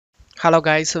Hello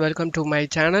guys, welcome to my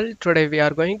channel. Today we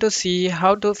are going to see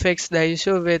how to fix the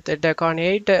issue with Tekken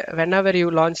 8. Whenever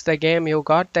you launch the game, you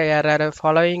got the error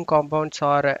following compounds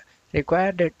are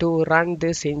required to run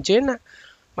this engine,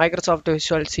 Microsoft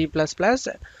Visual C++.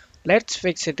 Let's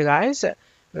fix it guys.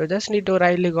 You just need to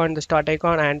right click on the start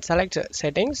icon and select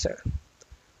settings.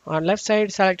 On left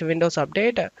side select Windows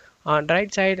Update. On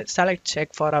right side select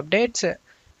check for updates.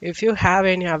 If you have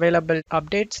any available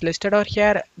updates listed over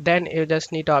here, then you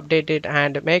just need to update it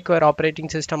and make your operating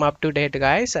system up to date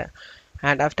guys.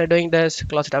 And after doing this,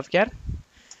 close it up here.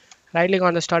 Right click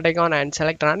on the start icon and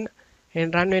select run.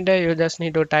 In run window you just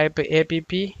need to type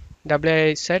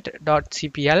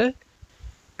app.wiset.cpl.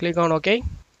 Click on OK.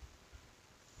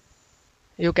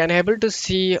 You can able to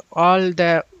see all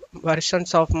the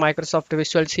versions of Microsoft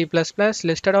Visual C++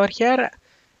 listed over here.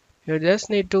 You just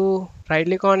need to right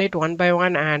click on it one by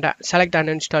one and select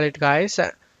uninstall it guys.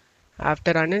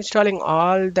 After uninstalling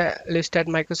all the listed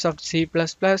Microsoft C++,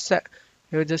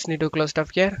 you just need to close stuff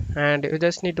here and you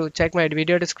just need to check my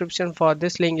video description for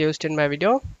this link used in my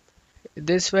video.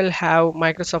 This will have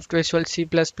Microsoft Visual C++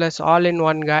 all in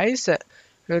one guys.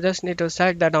 You just need to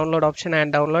select the download option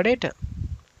and download it.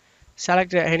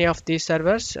 Select any of these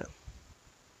servers.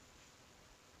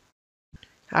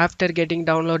 After getting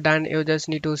download done, you just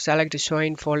need to select show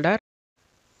in folder.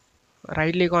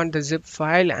 Right click on the zip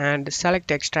file and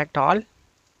select extract all.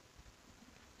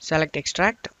 Select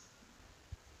extract.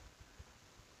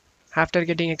 After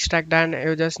getting extract done,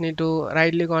 you just need to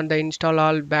right click on the install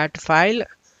all bat file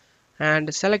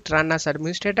and select run as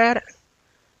administrator.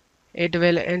 It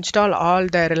will install all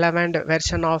the relevant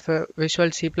version of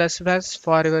Visual C++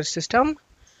 for your system.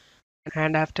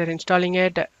 And after installing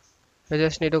it, you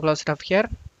just need to close it up here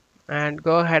and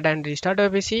go ahead and restart your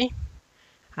PC.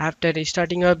 After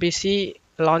restarting your PC,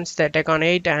 launch the Tekken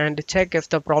 8 and check if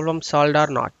the problem solved or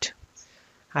not.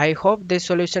 I hope this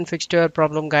solution fixed your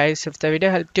problem guys. If the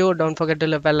video helped you, don't forget to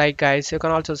leave a like guys. You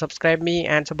can also subscribe me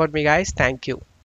and support me guys. Thank you.